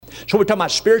So we're talking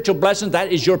about spiritual blessings.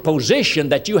 That is your position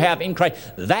that you have in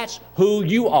Christ. That's who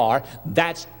you are.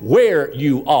 That's where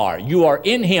you are. You are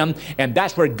in Him, and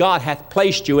that's where God hath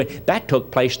placed you. And that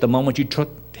took place the moment you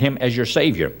took Him as your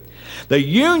Savior. The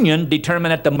union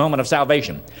determined at the moment of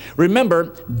salvation.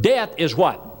 Remember, death is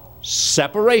what?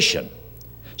 Separation.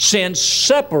 Sin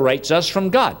separates us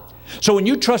from God. So when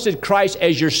you trusted Christ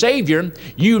as your Savior,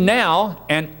 you now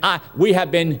and we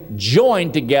have been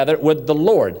joined together with the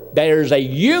Lord. There's a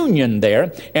union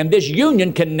there, and this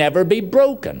union can never be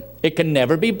broken. It can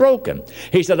never be broken.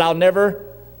 He said, I'll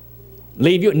never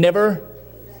leave you, never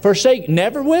forsake,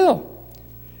 never will.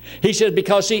 He said,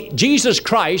 because see, Jesus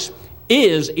Christ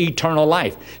is eternal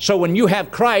life. So when you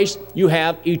have Christ, you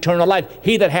have eternal life.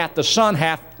 He that hath the Son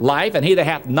hath life, and he that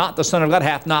hath not the Son of God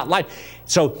hath not life.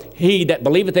 So he that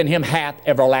believeth in Him hath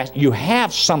everlasting. You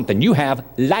have something. You have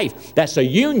life. That's a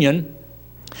union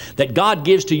that God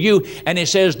gives to you. And it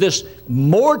says this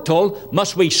mortal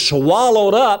must be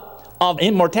swallowed up of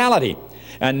immortality.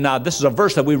 And this is a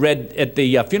verse that we read at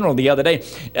the funeral the other day.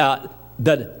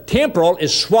 The temporal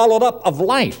is swallowed up of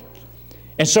life.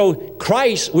 And so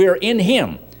Christ, we are in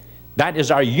Him. That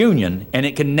is our union, and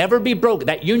it can never be broken.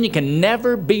 That union can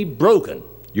never be broken.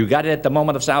 You got it at the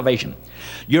moment of salvation.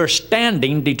 Your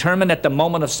standing determined at the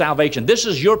moment of salvation. This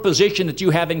is your position that you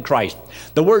have in Christ.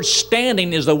 The word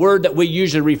standing is the word that we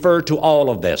usually refer to all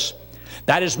of this.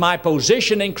 That is my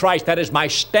position in Christ. That is my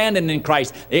standing in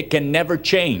Christ. It can never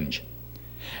change.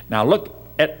 Now look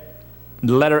at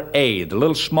the letter A, the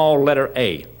little small letter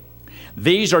A.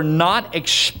 These are not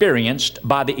experienced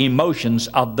by the emotions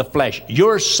of the flesh.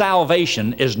 Your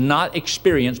salvation is not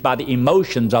experienced by the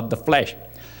emotions of the flesh.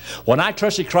 When I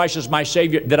trusted Christ as my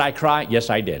Savior, did I cry? Yes,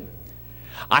 I did.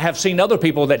 I have seen other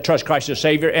people that trust Christ as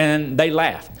Savior and they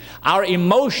laugh. Our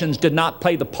emotions did not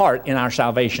play the part in our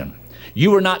salvation.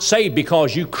 You were not saved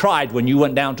because you cried when you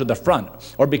went down to the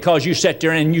front, or because you sat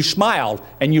there and you smiled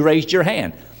and you raised your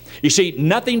hand. You see,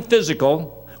 nothing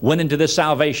physical went into this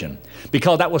salvation,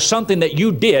 because that was something that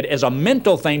you did as a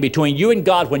mental thing between you and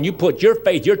God when you put your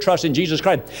faith, your trust in Jesus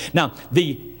Christ. Now,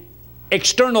 the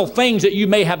external things that you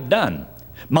may have done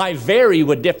might vary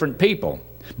with different people,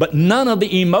 but none of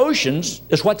the emotions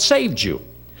is what saved you.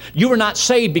 You were not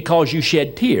saved because you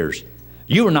shed tears.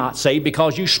 You were not saved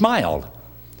because you smiled.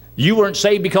 You weren't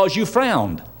saved because you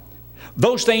frowned.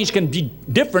 Those things can be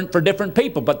different for different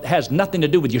people, but has nothing to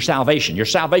do with your salvation. Your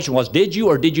salvation was, did you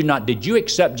or did you not? Did you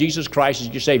accept Jesus Christ as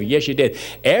your Savior? Yes, you did.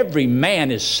 Every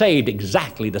man is saved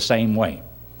exactly the same way.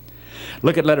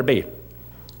 Look at letter B.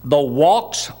 The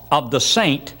walks of the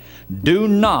saint do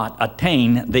not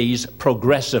attain these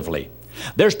progressively.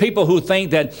 There's people who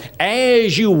think that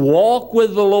as you walk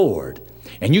with the Lord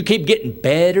and you keep getting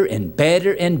better and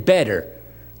better and better,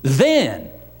 then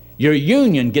your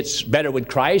union gets better with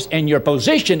Christ and your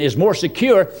position is more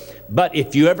secure. But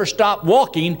if you ever stop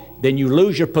walking, then you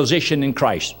lose your position in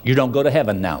Christ. You don't go to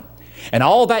heaven now. And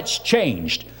all that's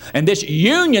changed. And this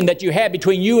union that you had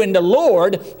between you and the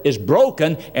Lord is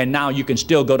broken, and now you can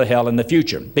still go to hell in the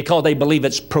future because they believe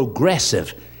it's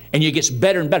progressive and it gets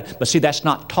better and better. But see, that's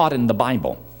not taught in the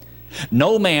Bible.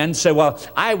 No man said, well,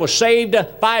 I was saved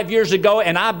 5 years ago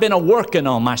and I've been working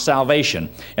on my salvation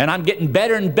and I'm getting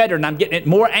better and better and I'm getting it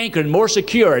more anchored and more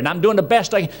secure and I'm doing the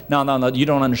best I can. No, you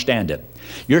don't understand it.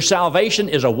 Your salvation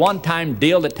is a one-time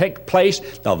deal that takes place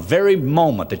the very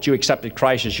moment that you accepted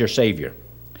Christ as your Savior.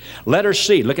 Letter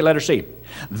C, look at letter C.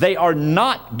 They are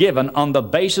not given on the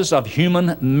basis of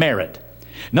human merit.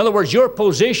 In other words, your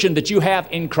position that you have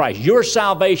in Christ, your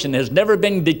salvation has never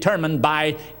been determined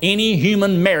by any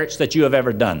human merits that you have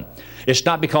ever done. It's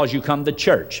not because you come to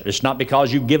church. It's not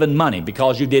because you've given money,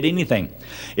 because you did anything.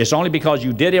 It's only because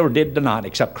you did or did not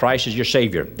accept Christ as your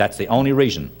Savior. That's the only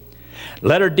reason.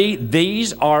 Letter D,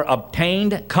 these are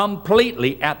obtained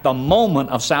completely at the moment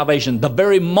of salvation. The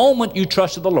very moment you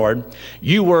trusted the Lord,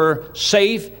 you were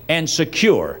safe and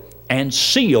secure and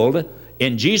sealed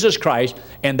in Jesus Christ,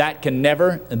 and that can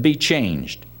never be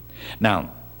changed. Now,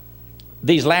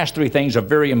 these last three things are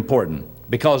very important,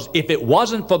 because if it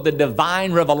wasn't for the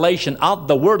divine revelation of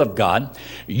the Word of God,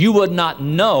 you would not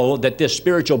know that this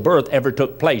spiritual birth ever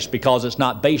took place, because it's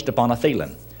not based upon a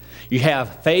feeling. You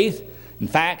have faith and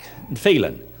fact and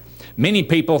feeling. Many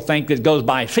people think it goes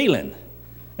by feeling,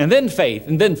 and then faith,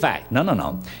 and then fact.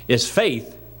 No. It's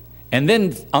faith, and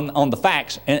then on the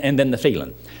facts, and then the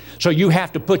feeling. So you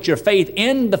have to put your faith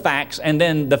in the facts, and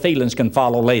then the feelings can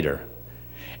follow later.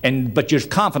 But your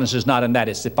confidence is not in that.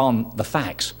 It's upon the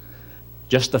facts.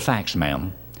 Just the facts,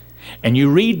 ma'am. And you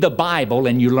read the Bible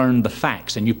and you learn the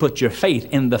facts, and you put your faith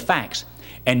in the facts.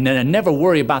 And then never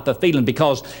worry about the feeling,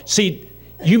 because, see,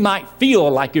 you might feel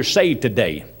like you're saved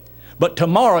today, But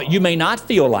tomorrow you may not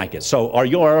feel like it. So are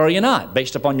you or are you not,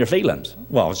 based upon your feelings?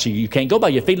 Well, see, you can't go by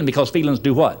your feelings, because feelings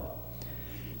do what?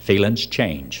 Feelings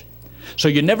change. So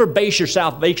you never base your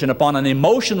salvation upon an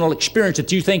emotional experience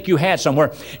that you think you had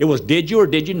somewhere. It was, did you or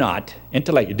did you not?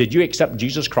 Intellect. Did you accept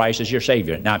Jesus Christ as your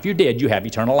Savior? Now, if you did, you have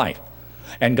eternal life.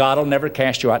 And God will never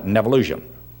cast you out and never lose you.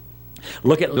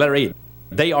 Look at letter E.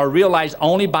 They are realized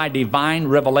only by divine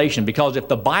revelation, because if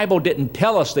the Bible didn't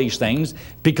tell us these things,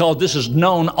 because this is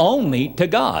known only to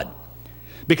God.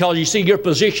 Because you see, your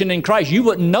position in Christ, you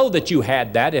wouldn't know that you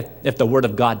had that if the Word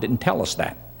of God didn't tell us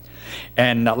that.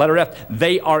 And letter F,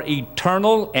 they are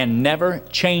eternal and never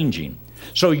changing.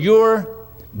 So you're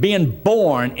being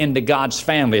born into God's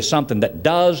family is something that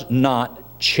does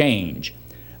not change.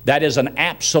 That is an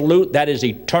absolute, that is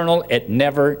eternal, it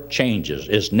never changes,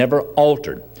 it's never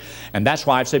altered. And that's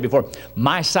why I've said before,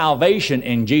 my salvation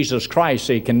in Jesus Christ,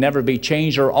 see, can never be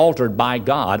changed or altered by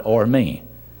God or me,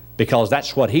 because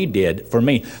that's what He did for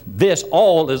me. This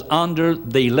all is under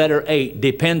the letter A,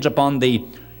 depends upon the,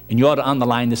 and you ought to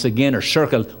underline this again or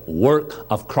circle, work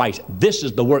of Christ. This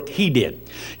is the work He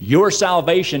did. Your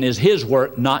salvation is His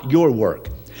work, not your work.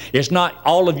 It's not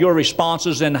all of your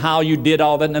responses and how you did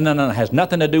all that. No. It has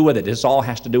nothing to do with it. This all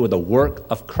has to do with the work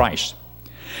of Christ.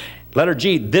 Letter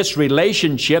G, this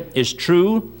relationship is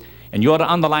true, and you ought to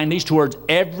underline these two words,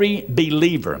 every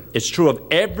believer. It's true of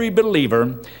every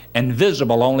believer and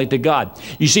visible only to God.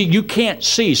 You see, you can't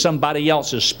see somebody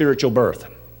else's spiritual birth.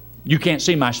 You can't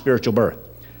see my spiritual birth.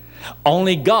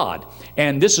 Only God.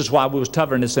 And this is why we was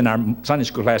covering this in our Sunday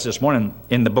school class this morning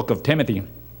in the book of Timothy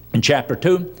in chapter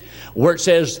 2, where it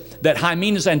says that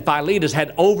Hymenaeus and Philetus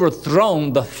had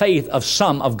overthrown the faith of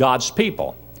some of God's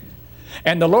people.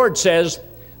 And the Lord says,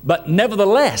 but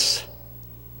nevertheless,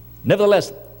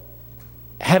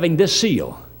 having this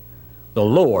seal, the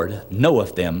Lord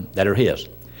knoweth them that are His.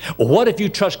 Well, what if you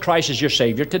trust Christ as your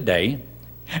Savior today,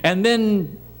 and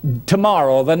then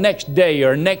tomorrow, the next day,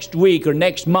 or next week, or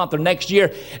next month, or next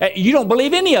year, you don't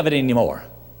believe any of it anymore?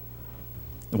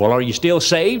 Well, are you still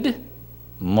saved?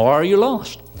 Or are you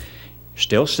lost?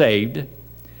 Still saved,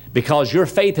 because your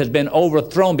faith has been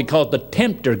overthrown, because the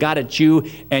tempter got at you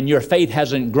and your faith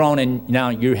hasn't grown, and now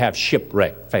you have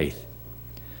shipwrecked faith.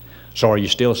 So are you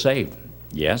still saved?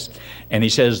 Yes. And he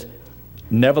says,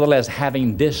 nevertheless,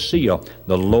 having this seal,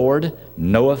 the Lord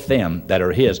knoweth them that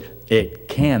are His. It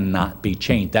cannot be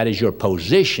changed. That is your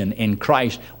position in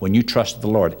Christ when you trust the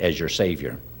Lord as your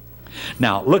Savior.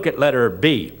 Now, look at letter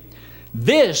B.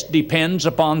 This depends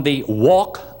upon the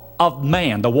walk of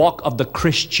man, the walk of the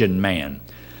Christian man,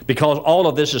 because all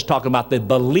of this is talking about the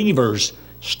believer's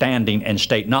standing and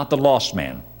state, not the lost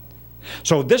man.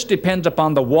 So this depends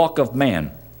upon the walk of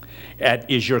man. That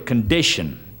is your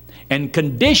condition. And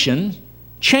condition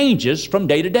changes from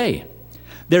day to day.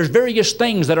 There's various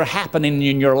things that are happening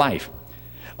in your life.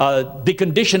 The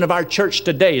condition of our church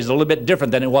today is a little bit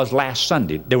different than it was last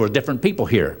Sunday. There were different people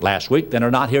here last week than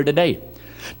are not here today.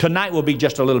 Tonight will be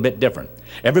just a little bit different.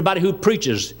 Everybody who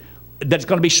preaches that's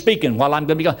going to be speaking while I'm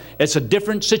going to be gone, it's a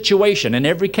different situation in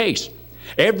every case.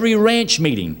 Every ranch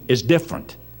meeting is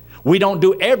different. We don't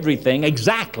do everything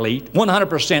exactly,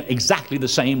 100% exactly the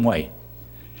same way,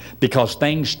 because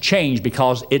things change,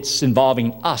 because it's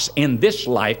involving us in this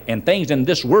life, and things in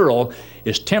this world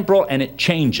is temporal and it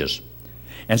changes.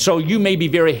 And so you may be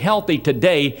very healthy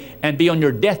today and be on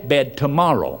your deathbed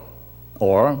tomorrow,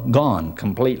 or gone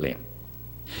completely.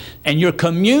 And your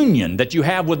communion that you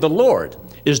have with the Lord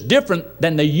is different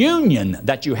than the union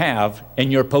that you have in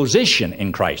your position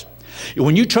in Christ.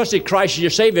 When you trusted Christ as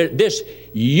your Savior, this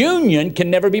union can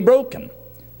never be broken.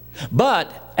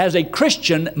 But as a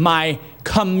Christian, my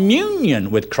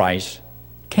communion with Christ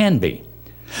can be.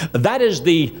 That is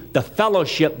the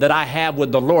fellowship that I have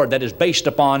with the Lord that is based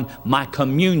upon my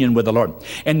communion with the Lord.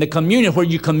 And the communion where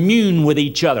you commune with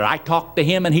each other. I talk to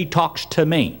Him and He talks to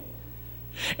me.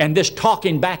 And this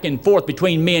talking back and forth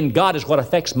between me and God is what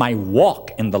affects my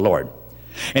walk in the Lord.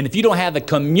 And if you don't have the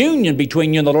communion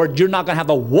between you and the Lord, you're not going to have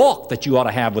the walk that you ought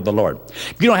to have with the Lord.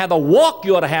 If you don't have the walk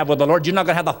you ought to have with the Lord, you're not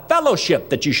going to have the fellowship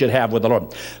that you should have with the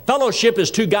Lord. Fellowship is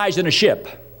two guys in a ship.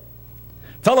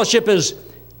 Fellowship is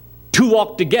two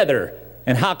walk together.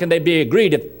 And how can they be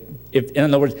agreed if in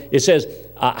other words, it says,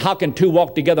 how can two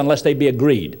walk together unless they be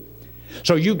agreed?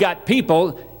 So you got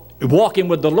people walking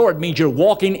with the Lord means you're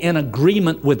walking in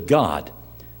agreement with God.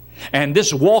 And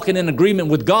this walking in agreement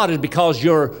with God is because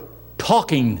you're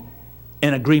talking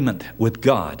in agreement with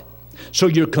God. So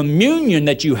your communion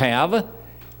that you have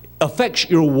affects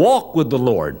your walk with the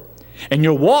Lord. And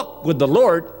your walk with the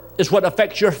Lord is what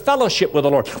affects your fellowship with the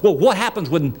Lord. Well, what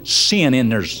happens when sin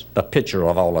enters the picture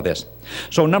of all of this?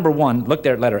 So number one, look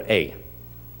there at letter A.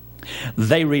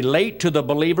 They relate to the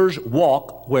believer's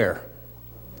walk where?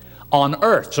 On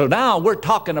earth. So now we're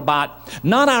talking about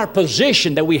not our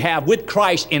position that we have with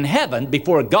Christ in heaven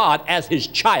before God as His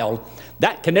child.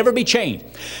 That can never be changed.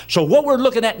 So what we're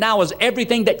looking at now is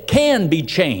everything that can be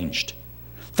changed.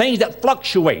 Things that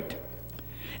fluctuate.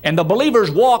 And the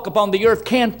believer's walk upon the earth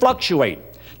can fluctuate.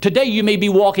 Today you may be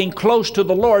walking close to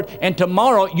the Lord, and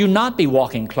tomorrow you not be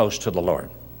walking close to the Lord.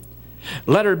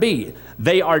 Letter B,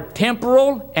 they are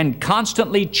temporal and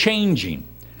constantly changing.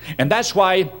 And that's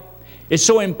why it's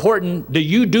so important that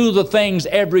you do the things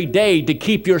every day to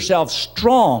keep yourself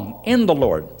strong in the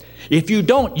Lord. If you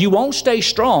don't, you won't stay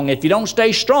strong. If you don't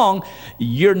stay strong,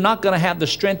 you're not going to have the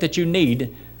strength that you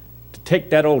need to take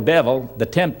that old devil, the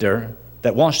tempter,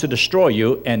 that wants to destroy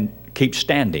you and keep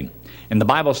standing. And the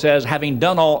Bible says, having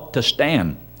done all to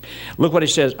stand. Look what it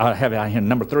says. I have it here,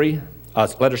 number 3,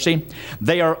 letter C.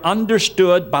 They are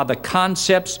understood by the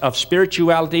concepts of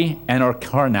spirituality and or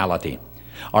carnality.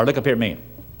 All right, look up here at me.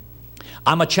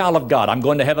 I'm a child of God. I'm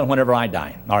going to heaven whenever I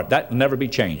die. All right, that will never be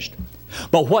changed.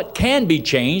 But what can be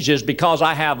changed is because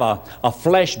I have a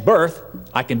flesh birth,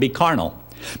 I can be carnal.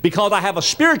 Because I have a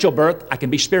spiritual birth, I can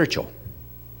be spiritual.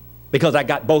 Because I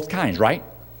got both kinds, right?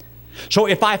 So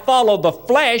if I follow the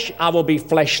flesh, I will be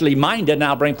fleshly minded and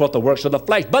I'll bring forth the works of the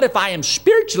flesh. But if I am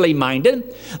spiritually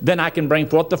minded, then I can bring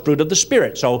forth the fruit of the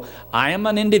Spirit. So I am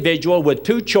an individual with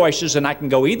two choices and I can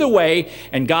go either way.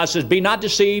 And God says, be not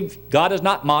deceived. God is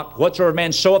not mocked. Whatsoever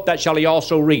man soweth, that shall he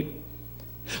also reap.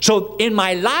 So in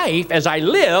my life, as I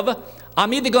live,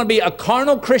 I'm either going to be a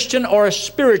carnal Christian or a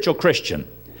spiritual Christian.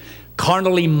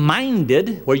 Carnally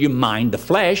minded, where you mind the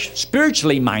flesh.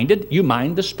 Spiritually minded, you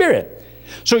mind the Spirit.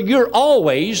 So you're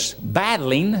always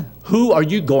battling, who are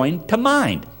you going to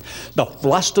mind? The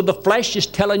lust of the flesh is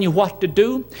telling you what to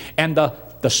do, and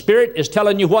the Spirit is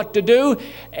telling you what to do,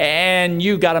 and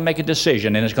you got to make a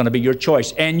decision, and it's going to be your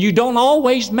choice. And you don't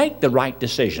always make the right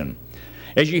decision.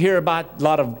 As you hear about a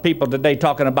lot of people today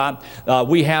talking about,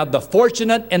 we have the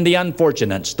fortunate and the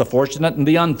unfortunates, the fortunate and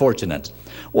the unfortunates.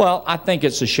 Well, I think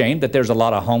it's a shame that there's a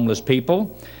lot of homeless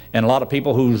people and a lot of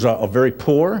people who are very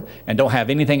poor and don't have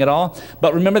anything at all.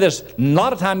 But remember this, a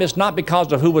lot of time it's not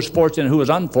because of who was fortunate and who was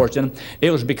unfortunate.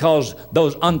 It was because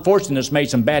those unfortunates made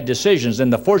some bad decisions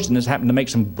and the fortunates happened to make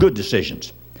some good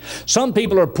decisions. Some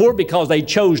people are poor because they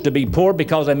chose to be poor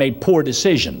because they made poor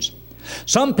decisions.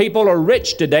 Some people are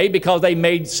rich today because they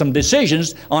made some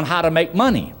decisions on how to make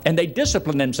money and they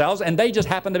disciplined themselves and they just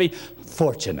happen to be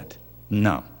fortunate.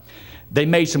 No. They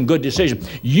made some good decisions.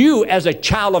 You, as a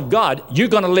child of God, you're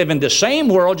going to live in the same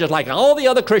world just like all the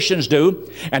other Christians do,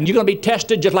 and you're going to be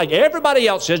tested just like everybody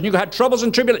else is, and you're going to have troubles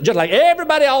and tribulations just like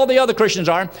everybody, all the other Christians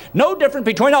are. No difference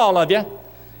between all of you.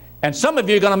 And some of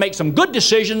you are going to make some good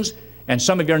decisions, and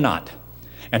some of you are not.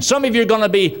 And some of you are going to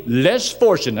be less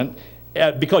fortunate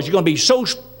because you're going to be so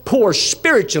poor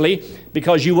spiritually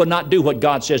because you will not do what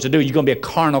God says to do. You're going to be a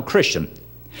carnal Christian.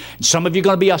 Some of you are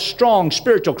going to be a strong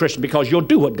spiritual Christian because you'll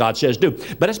do what God says do.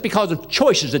 But it's because of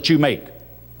choices that you make.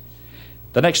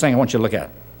 The next thing I want you to look at.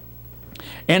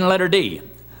 In letter D,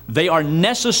 they are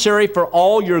necessary for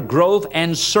all your growth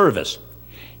and service.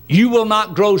 You will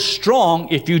not grow strong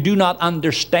if you do not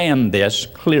understand this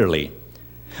clearly.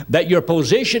 That your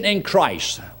position in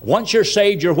Christ, once you're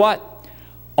saved, you're what?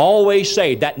 Always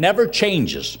saved. That never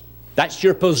changes. That's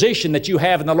your position that you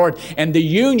have in the Lord. And the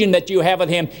union that you have with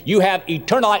Him, you have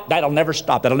eternal life. That'll never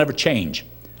stop. That'll never change.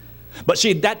 But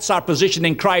see, that's our position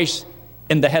in Christ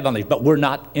in the heavenly. But we're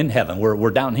not in heaven. We're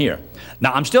down here.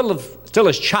 Now, I'm still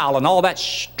His child, and all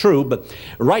that's true. But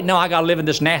right now, I got to live in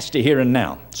this nasty here and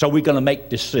now. So we're going to make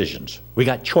decisions. We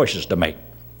got choices to make.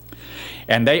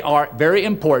 And they are very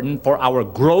important for our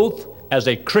growth as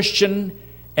a Christian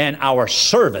and our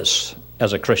service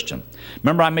as a Christian.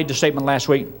 Remember I made the statement last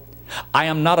week? I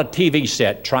am not a TV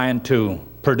set trying to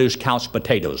produce couch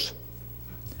potatoes.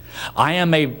 I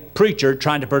am a preacher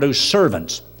trying to produce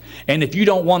servants. And if you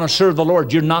don't want to serve the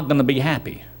Lord, you're not going to be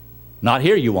happy. Not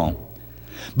here, you won't.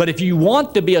 But if you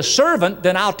want to be a servant,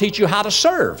 then I'll teach you how to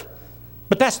serve.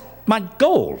 But that's my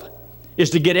goal, is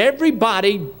to get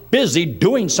everybody busy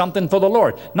doing something for the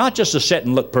Lord. Not just to sit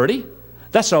and look pretty.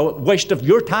 That's a waste of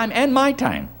your time and my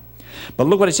time. But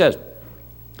look what it says.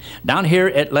 Down here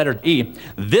at letter E,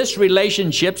 this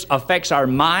relationship affects our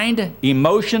mind,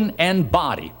 emotion, and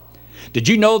body. Did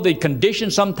you know the condition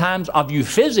sometimes of you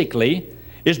physically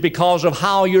is because of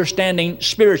how you're standing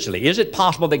spiritually? Is it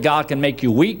possible that God can make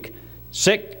you weak,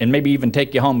 sick, and maybe even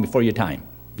take you home before your time?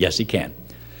 Yes, He can.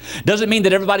 Doesn't mean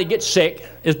that everybody gets sick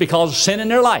is because of sin in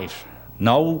their life.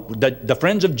 No, the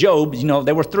friends of Job, you know,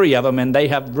 there were 3 of them, and they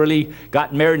have really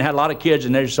gotten married and had a lot of kids,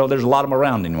 and so there's a lot of them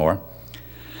around anymore.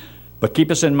 But keep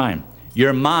this in mind.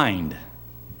 Your mind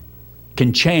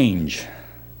can change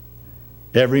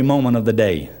every moment of the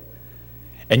day.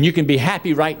 And you can be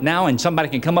happy right now, and somebody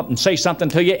can come up and say something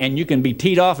to you, and you can be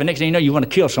teed off, and next thing you know, you want to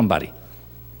kill somebody.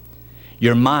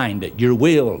 Your mind, your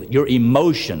will, your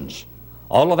emotions,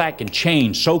 all of that can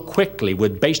change so quickly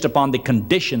based upon the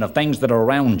condition of things that are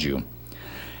around you.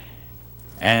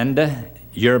 And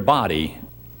your body,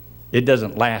 it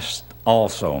doesn't last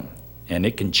also, and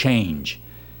it can change.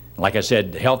 Like I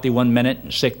said, healthy one minute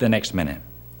and sick the next minute.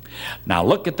 Now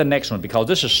look at the next one, because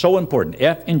this is so important.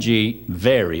 F and G,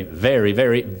 very, very,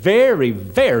 very, very,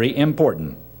 very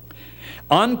important.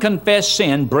 Unconfessed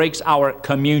sin breaks our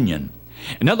communion.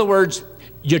 In other words,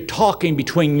 you're talking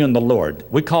between you and the Lord.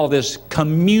 We call this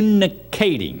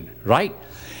communicating, right?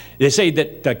 They say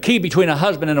that the key between a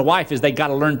husband and a wife is they got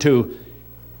to learn to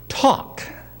talk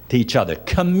to each other,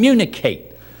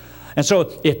 communicate. And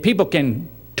so if people can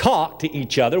talk to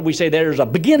each other, we say there's a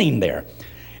beginning there.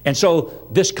 And so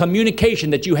this communication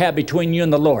that you have between you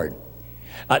and the Lord,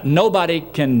 nobody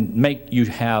can make you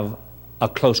have a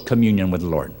close communion with the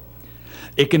Lord.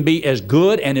 It can be as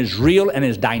good and as real and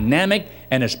as dynamic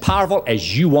and as powerful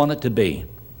as you want it to be.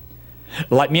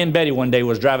 Like me and Betty one day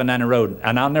was driving down the road,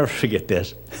 and I'll never forget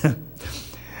this.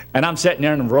 And I'm sitting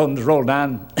there and the road rolled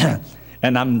down,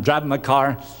 and I'm driving my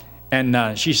car,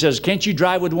 and she says, "Can't you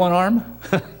drive with one arm?"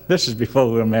 This is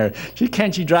before we were married. She said,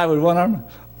 "Can't you drive with one arm?"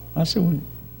 I said, "Well,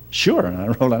 sure." And I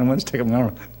rolled down and went to take up my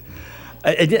arm.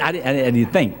 I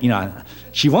didn't think,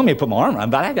 she wanted me to put my arm on,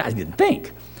 but I didn't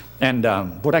think. And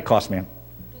boy, that cost me.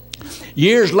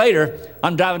 Years later,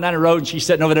 I'm driving down the road, and she's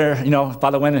sitting over there,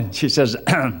 by the window, and she says,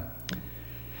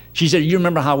 "You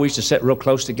remember how we used to sit real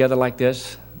close together like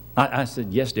this?" I said,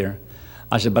 "Yes, dear."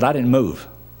 I said, "But I didn't move.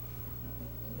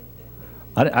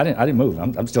 I didn't move.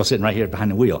 I'm still sitting right here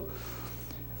behind the wheel."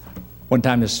 One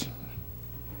time, this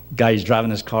guy's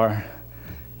driving his car,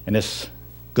 and this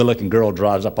good-looking girl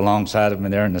drives up alongside of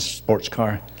him there in this sports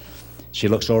car. She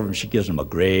looks over and she gives him a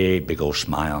great big old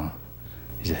smile.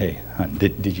 He said, "Hey, honey,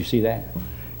 did you see that?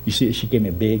 You see, she gave me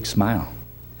a big smile."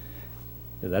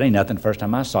 I said, "That ain't nothing. The first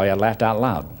time I saw you, I laughed out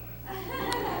loud."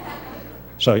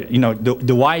 So,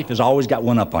 the wife has always got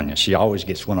one up on you. She always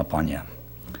gets one up on you.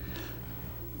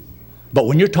 But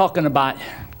when you're talking about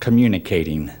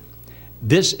communicating,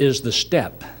 this is the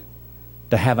step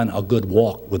to having a good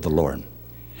walk with the Lord.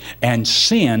 And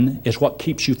sin is what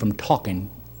keeps you from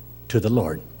talking to the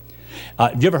Lord.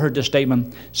 Have you ever heard this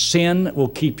statement? Sin will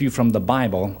keep you from the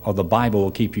Bible, or the Bible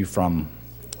will keep you from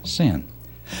sin.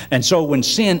 And so when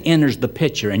sin enters the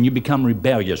picture and you become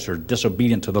rebellious or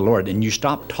disobedient to the Lord and you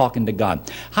stop talking to God,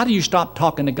 how do you stop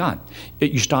talking to God?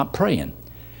 You stop praying.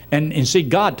 And see,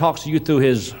 God talks to you through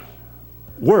His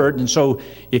Word. And so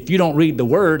if you don't read the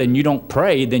Word and you don't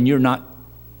pray, then you're not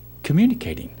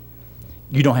communicating.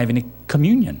 You don't have any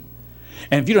communion.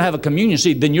 And if you don't have a communion,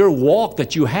 see, then your walk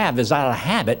that you have is out of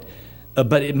habit,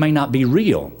 but it may not be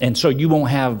real. And so you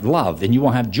won't have love and you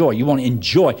won't have joy. You won't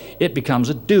enjoy. It becomes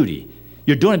a duty.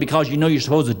 You're doing it because you know you're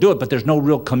supposed to do it, but there's no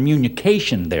real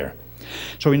communication there.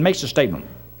 So he makes a statement.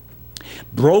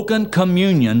 Broken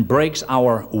communion breaks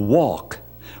our walk.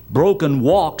 Broken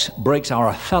walks breaks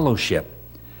our fellowship.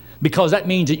 Because that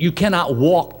means that you cannot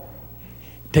walk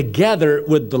together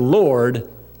with the Lord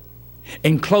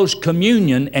in close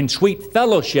communion and sweet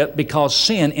fellowship because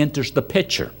sin enters the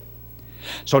picture.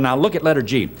 So now look at letter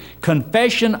G.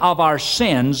 Confession of our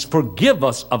sins, forgive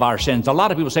us of our sins. A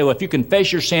lot of people say, well, if you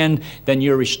confess your sin, then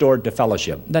you're restored to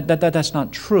fellowship. That's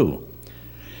not true.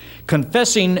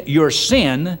 Confessing your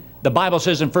sin, the Bible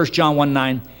says in 1 John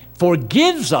 1:9,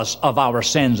 forgives us of our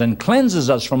sins and cleanses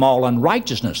us from all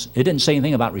unrighteousness. It didn't say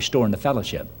anything about restoring the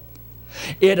fellowship.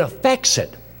 It affects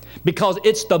it because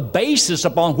it's the basis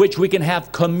upon which we can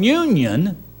have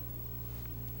communion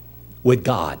with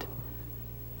God.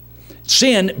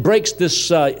 Sin breaks this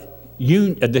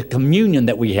the communion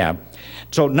that we have.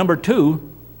 So number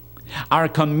two, our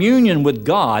communion with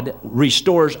God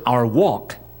restores our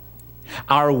walk.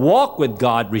 Our walk with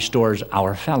God restores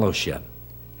our fellowship.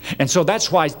 And so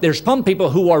that's why there's some people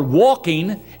who are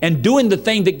walking and doing the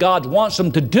thing that God wants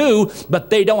them to do, but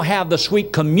they don't have the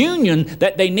sweet communion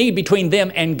that they need between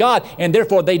them and God, and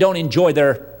therefore they don't enjoy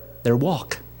their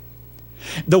walk.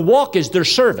 The walk is their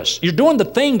service. You're doing the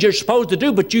things you're supposed to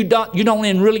do, but you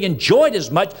don't really enjoy it as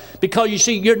much because you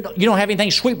see you don't have anything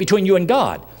sweet between you and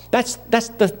God. That's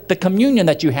the communion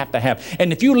that you have to have.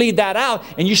 And if you leave that out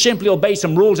and you simply obey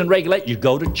some rules and regulations, you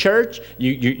go to church,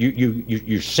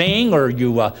 you sing, or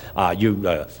you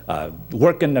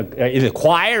work in the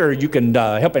choir, or you can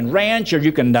help in ranch, or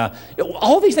you can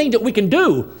all these things that we can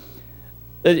do.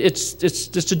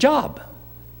 It's a job.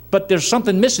 but there's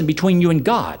something missing between you and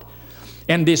God.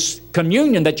 And this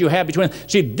communion that you have between,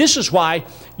 see, this is why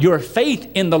your faith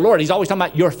in the Lord, he's always talking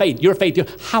about your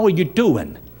faith, how are you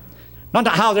doing? Not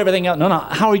how's everything else, no,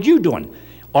 how are you doing?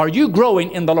 Are you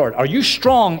growing in the Lord? Are you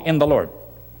strong in the Lord?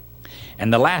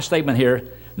 And the last statement here,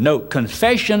 note,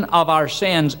 confession of our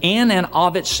sins in and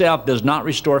of itself does not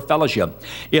restore fellowship.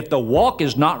 If the walk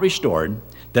is not restored,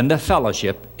 then the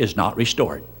fellowship is not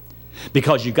restored.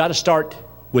 Because you've got to start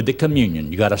with the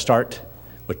communion. You've got to start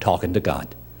with talking to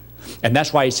God. And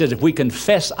that's why he says if we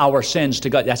confess our sins to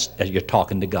God, that's you're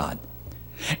talking to God.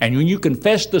 And when you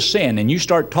confess the sin and you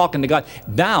start talking to God,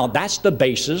 now that's the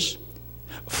basis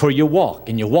for your walk.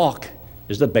 And your walk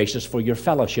is the basis for your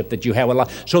fellowship that you have with Allah.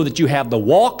 So that you have the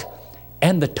walk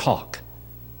and the talk.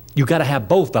 You've got to have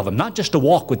both of them, not just to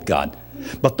walk with God,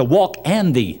 but the walk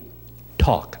and the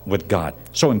talk with God.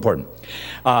 So important.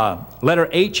 Letter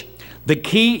H, the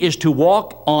key is to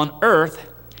walk on earth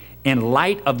in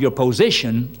light of your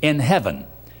position in heaven.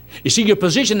 You see, your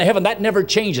position in heaven, that never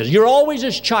changes. You're always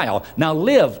his child. Now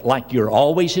live like you're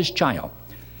always his child.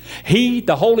 He,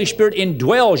 the Holy Spirit,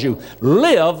 indwells you.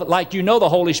 Live like you know the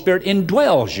Holy Spirit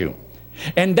indwells you.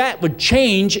 And that would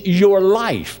change your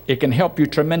life. It can help you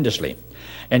tremendously.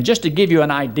 And just to give you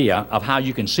an idea of how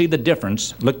you can see the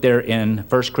difference, look there in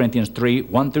 1 Corinthians 3,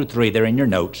 1 through 3, there in your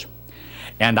notes.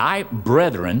 And I,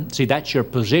 brethren, see, that's your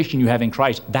position you have in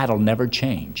Christ. That'll never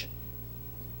change.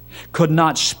 Could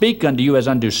not speak unto you as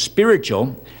unto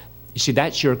spiritual. You see,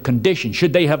 that's your condition.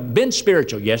 Should they have been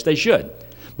spiritual? Yes, they should.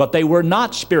 But they were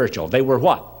not spiritual. They were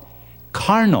what?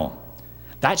 Carnal.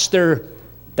 That's their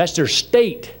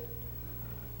state,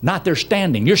 not their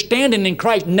standing. Your standing in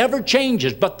Christ never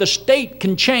changes, but the state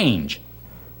can change.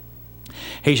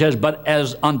 He says, but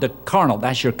as unto carnal,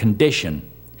 that's your condition.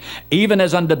 Even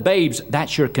as unto babes,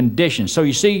 that's your condition. So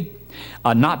you see,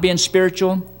 not being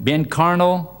spiritual, being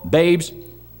carnal, babes,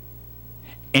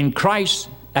 in Christ,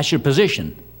 that's your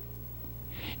position.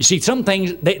 You see, some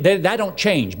things, that don't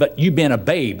change, but you being a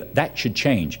babe, that should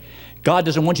change. God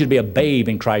doesn't want you to be a babe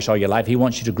in Christ all your life. He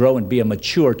wants you to grow and be a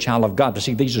mature child of God. But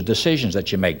see, these are decisions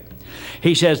that you make.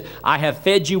 He says, I have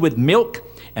fed you with milk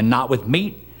and not with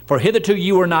meat, for hitherto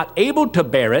you were not able to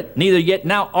bear it, neither yet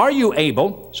now are you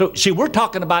able. So, see, we're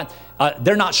talking about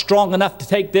they're not strong enough to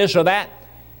take this or that,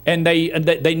 and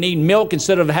they need milk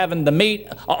instead of having the meat.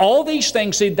 All these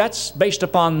things, see, that's based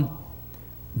upon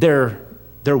their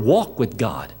walk with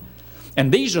God.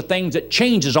 And these are things that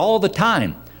changes all the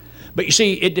time. But you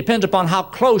see, it depends upon how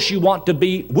close you want to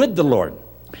be with the Lord.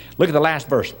 Look at the last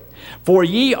verse. For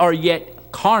ye are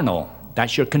yet carnal.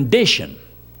 That's your condition.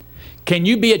 Can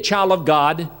you be a child of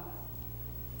God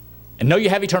and know you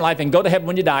have eternal life and go to heaven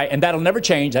when you die, and that'll never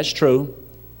change? That's true.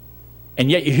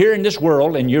 And yet you're here in this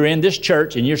world and you're in this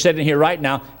church and you're sitting here right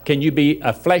now. Can you be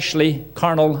a fleshly,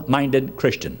 carnal-minded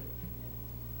Christian?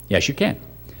 Yes, you can.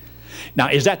 Now,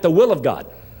 is that the will of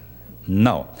God?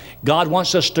 No. God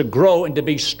wants us to grow and to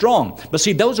be strong. But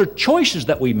see, those are choices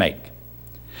that we make.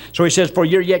 So he says, for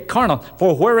you're yet carnal.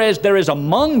 For whereas there is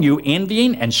among you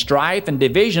envying and strife and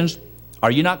divisions, are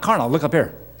you not carnal? Look up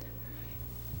here.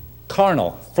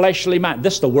 Carnal, fleshly mind.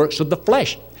 This is the works of the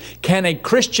flesh. Can a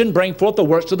Christian bring forth the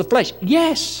works of the flesh?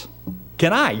 Yes.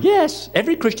 Can I? Yes.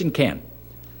 Every Christian can.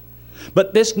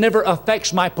 But this never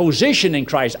affects my position in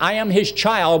Christ. I am his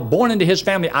child, born into his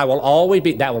family. I will always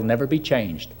be. That will never be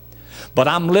changed. But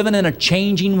I'm living in a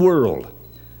changing world.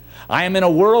 I am in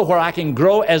a world where I can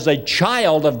grow as a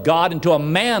child of God into a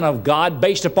man of God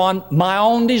based upon my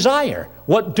own desire.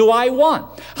 What do I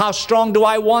want? How strong do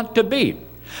I want to be?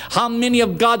 How many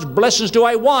of God's blessings do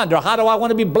I want? Or how do I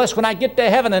want to be blessed when I get to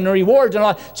heaven and the rewards and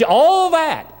all that? See, all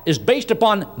that is based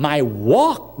upon my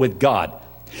walk with God.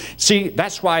 See,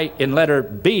 that's why in letter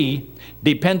B,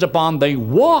 depends upon the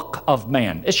walk of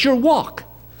man. It's your walk.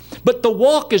 But the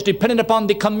walk is dependent upon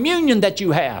the communion that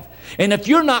you have. And if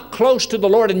you're not close to the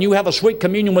Lord and you have a sweet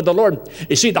communion with the Lord,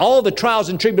 you see, all the trials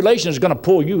and tribulations are going to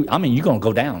pull you. I mean, you're going to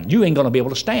go down. You ain't going to be able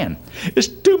to stand. It's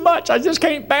too much. I just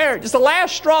can't bear it. It's the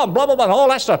last straw, blah, blah, blah, all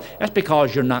that stuff. That's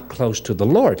because you're not close to the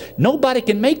Lord. Nobody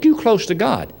can make you close to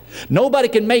God. Nobody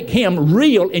can make him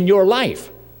real in your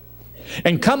life.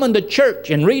 And coming to church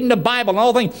and reading the Bible and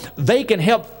all things, they can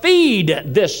help feed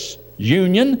this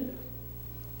union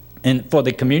and for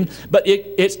the communion, but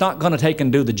it's not going to take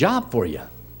and do the job for you.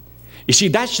 You see,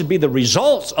 that should be the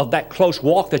results of that close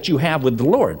walk that you have with the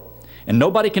Lord. And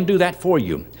nobody can do that for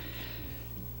you.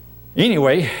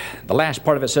 Anyway, the last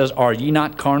part of it says, are ye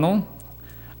not carnal?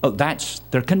 Oh, that's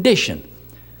their condition.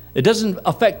 It doesn't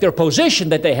affect their position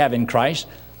that they have in Christ,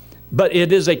 but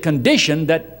it is a condition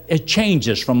that it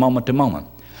changes from moment to moment.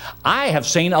 I have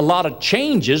seen a lot of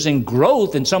changes and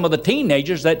growth in some of the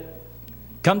teenagers that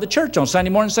come to church on Sunday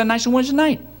morning, Sunday nights, and Wednesday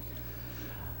night.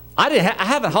 I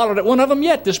haven't hollered at one of them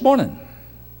yet this morning.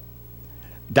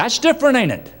 That's different,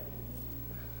 ain't it?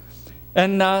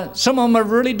 And some of them are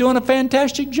really doing a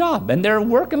fantastic job, and they're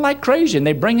working like crazy, and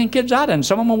they're bringing kids out, and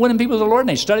some of them are winning people to the Lord, and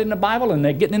they're studying the Bible, and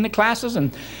they're getting into classes.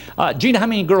 And Gina, how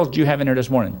many girls do you have in here this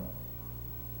morning?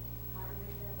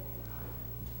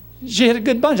 She had a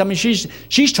good bunch. I mean, she's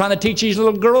trying to teach these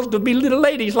little girls to be little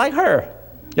ladies like her.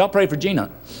 Y'all pray for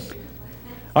Gina.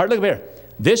 All right, look up here.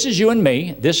 This is you and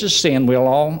me. This is sin. We're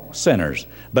all sinners.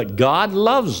 But God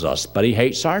loves us, but He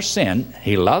hates our sin.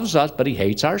 He loves us, but He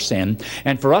hates our sin.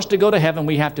 And for us to go to heaven,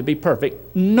 we have to be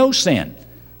perfect. No sin.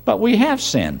 But we have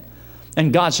sin.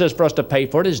 And God says for us to pay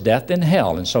for it is death and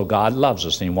hell. And so God loves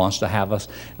us, and He wants to have us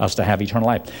to have eternal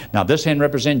life. Now, this hand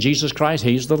represents Jesus Christ.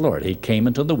 He's the Lord. He came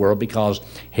into the world because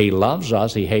He loves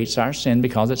us. He hates our sin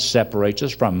because it separates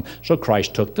us from Him. So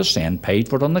Christ took the sin, paid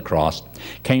for it on the cross,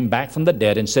 came back from the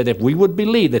dead, and said if we would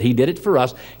believe that He did it for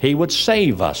us, He would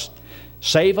save us.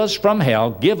 Save us from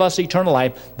hell, give us eternal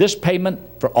life. This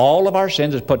payment for all of our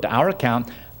sins is put to our account.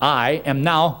 I am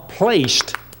now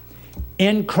placed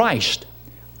in Christ.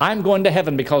 I'm going to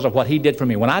heaven because of what He did for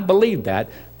me. When I believe that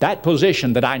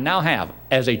position that I now have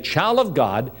as a child of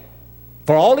God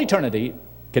for all eternity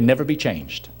can never be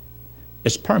changed.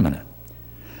 It's permanent.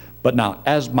 But now,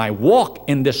 as my walk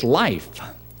in this life,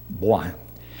 boy,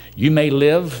 you may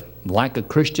live like a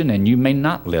Christian and you may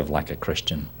not live like a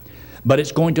Christian. But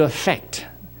it's going to affect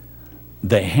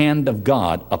the hand of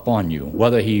God upon you,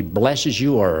 whether He blesses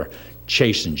you or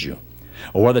chastens you,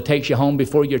 or whether takes you home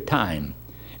before your time.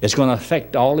 It's going to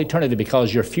affect all eternity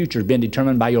because your future has been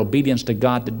determined by your obedience to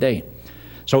God today.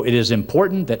 So it is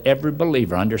important that every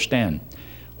believer understand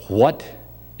what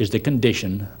is the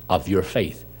condition of your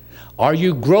faith. Are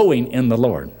you growing in the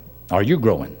Lord? Are you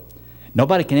growing?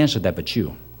 Nobody can answer that but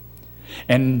you.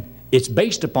 And it's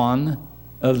based upon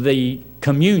the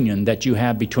communion that you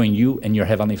have between you and your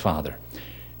Heavenly Father.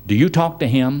 Do you talk to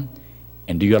Him,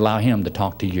 and do you allow Him to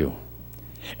talk to you?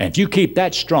 And if you keep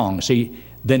that strong, see,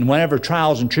 then whenever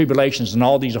trials and tribulations and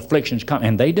all these afflictions come,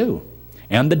 and they do,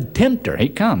 and the tempter, he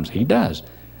comes, he does,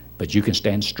 but you can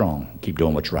stand strong, keep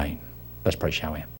doing what's right. Let's pray, shall we?